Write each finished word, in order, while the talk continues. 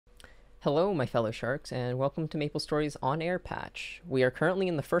Hello, my fellow sharks, and welcome to Maple Story's on-air patch. We are currently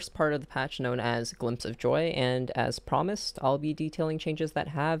in the first part of the patch known as Glimpse of Joy, and as promised, I'll be detailing changes that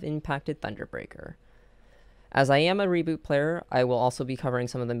have impacted Thunderbreaker. As I am a Reboot player, I will also be covering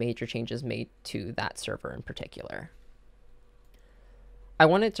some of the major changes made to that server in particular. I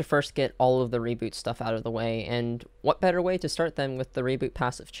wanted to first get all of the Reboot stuff out of the way, and what better way to start than with the Reboot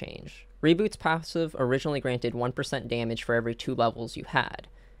passive change. Reboot's passive originally granted 1% damage for every 2 levels you had.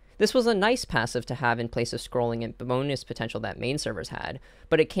 This was a nice passive to have in place of scrolling and bonus potential that main servers had,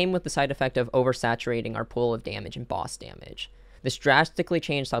 but it came with the side effect of oversaturating our pool of damage and boss damage. This drastically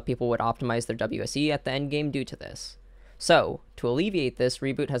changed how people would optimize their WSE at the endgame due to this. So, to alleviate this,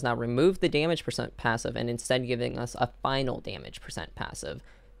 Reboot has now removed the damage percent passive and instead giving us a final damage percent passive,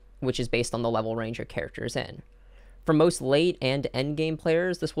 which is based on the level range your character is in. For most late and endgame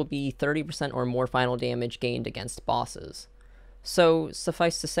players, this will be 30% or more final damage gained against bosses. So,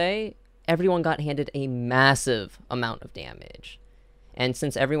 suffice to say, everyone got handed a massive amount of damage. And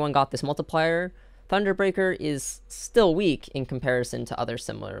since everyone got this multiplier, Thunderbreaker is still weak in comparison to other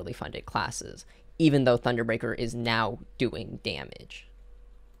similarly funded classes, even though Thunderbreaker is now doing damage.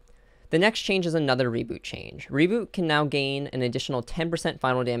 The next change is another Reboot change. Reboot can now gain an additional 10%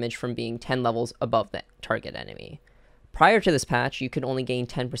 final damage from being 10 levels above the target enemy. Prior to this patch, you could only gain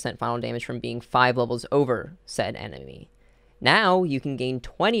 10% final damage from being 5 levels over said enemy. Now, you can gain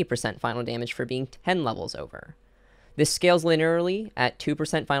 20% final damage for being 10 levels over. This scales linearly at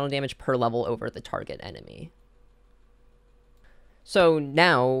 2% final damage per level over the target enemy. So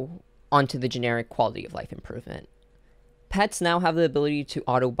now, onto the generic quality of life improvement. Pets now have the ability to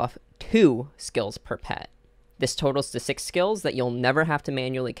auto-buff 2 skills per pet. This totals to 6 skills that you'll never have to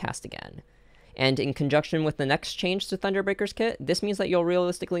manually cast again. And in conjunction with the next change to Thunderbreaker's kit, this means that you'll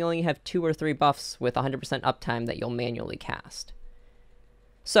realistically only have 2 or 3 buffs with 100% uptime that you'll manually cast.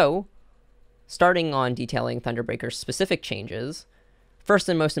 So, starting on detailing Thunderbreaker's specific changes, first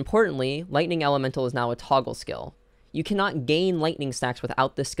and most importantly, Lightning Elemental is now a toggle skill. You cannot gain lightning stacks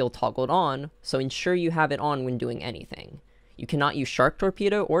without this skill toggled on, so ensure you have it on when doing anything. You cannot use Shark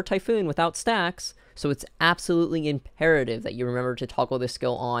Torpedo or Typhoon without stacks, so it's absolutely imperative that you remember to toggle this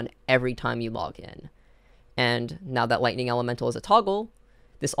skill on every time you log in. And now that Lightning Elemental is a toggle,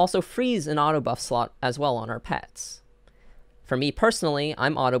 this also frees an auto buff slot as well on our pets. For me personally,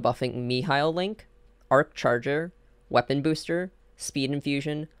 I'm auto buffing Mihail Link, Arc Charger, Weapon Booster, Speed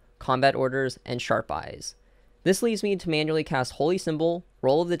Infusion, Combat Orders, and Sharp Eyes. This leaves me to manually cast Holy Symbol,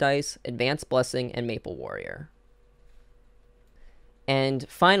 Roll of the Dice, Advanced Blessing, and Maple Warrior. And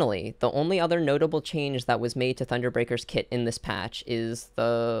finally, the only other notable change that was made to Thunderbreaker's kit in this patch is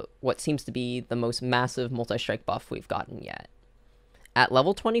what seems to be the most massive multi-strike buff we've gotten yet. At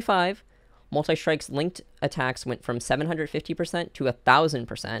level 25, multi-strike's linked attacks went from 750% to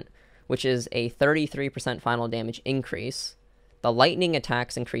 1000%, which is a 33% final damage increase. The lightning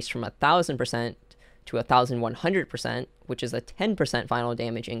attacks increased from 1000% to 1100%, which is a 10% final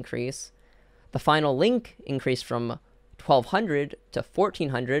damage increase. The final link increased from 1200 to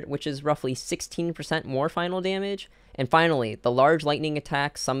 1400, which is roughly 16% more final damage. And finally, the large lightning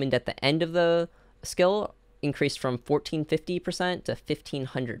attack summoned at the end of the skill increased from 1450% to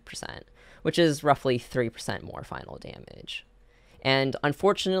 1500%, which is roughly 3% more final damage. And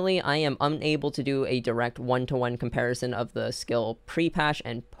unfortunately, I am unable to do a direct one-to-one comparison of the skill pre-patch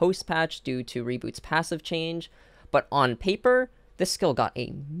and post-patch due to Reboot's passive change, but on paper, this skill got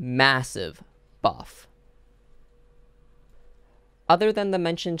a massive buff. Other than the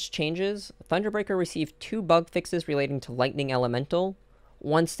mentioned changes, Thunderbreaker received 2 bug fixes relating to Lightning Elemental.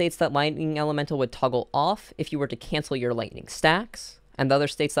 One states that Lightning Elemental would toggle off if you were to cancel your Lightning stacks, and the other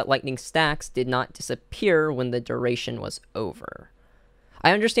states that Lightning stacks did not disappear when the duration was over.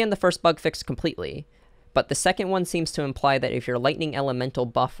 I understand the first bug fix completely, but the second one seems to imply that if your Lightning Elemental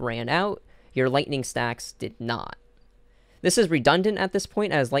buff ran out, your Lightning stacks did not. This is redundant at this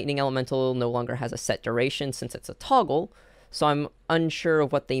point, as Lightning Elemental no longer has a set duration since it's a toggle, so I'm unsure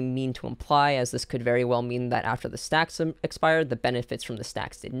of what they mean to imply, as this could very well mean that after the stacks expired, the benefits from the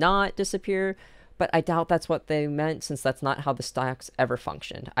stacks did not disappear, but I doubt that's what they meant, since that's not how the stacks ever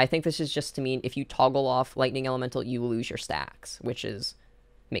functioned. I think this is just to mean if you toggle off Lightning Elemental, you lose your stacks, which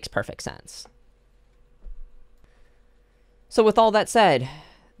makes perfect sense. So with all that said,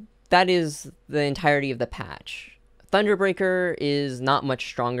 that is the entirety of the patch. Thunderbreaker is not much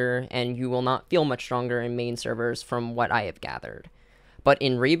stronger, and you will not feel much stronger in main servers from what I have gathered. But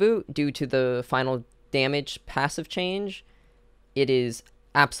in Reboot, due to the final damage passive change, it is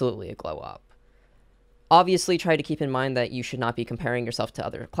absolutely a glow up. Obviously, try to keep in mind that you should not be comparing yourself to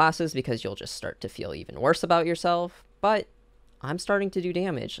other classes because you'll just start to feel even worse about yourself, but I'm starting to do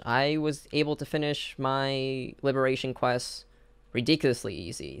damage. I was able to finish my liberation quests ridiculously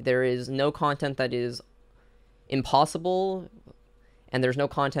easy. There is no content that is impossible, and there's no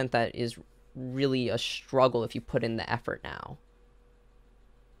content that is really a struggle if you put in the effort now.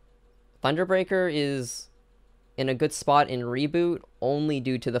 Thunderbreaker is in a good spot in Reboot only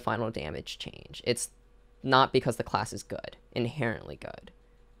due to the final damage change. It's not because the class is good, inherently good.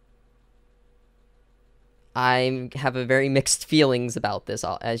 I have a very mixed feelings about this,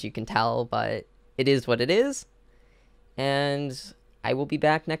 as you can tell, but it is what it is. And I will be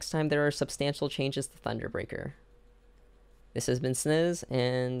back next time there are substantial changes to Thunderbreaker. This has been Snizze,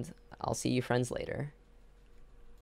 and I'll see you friends later.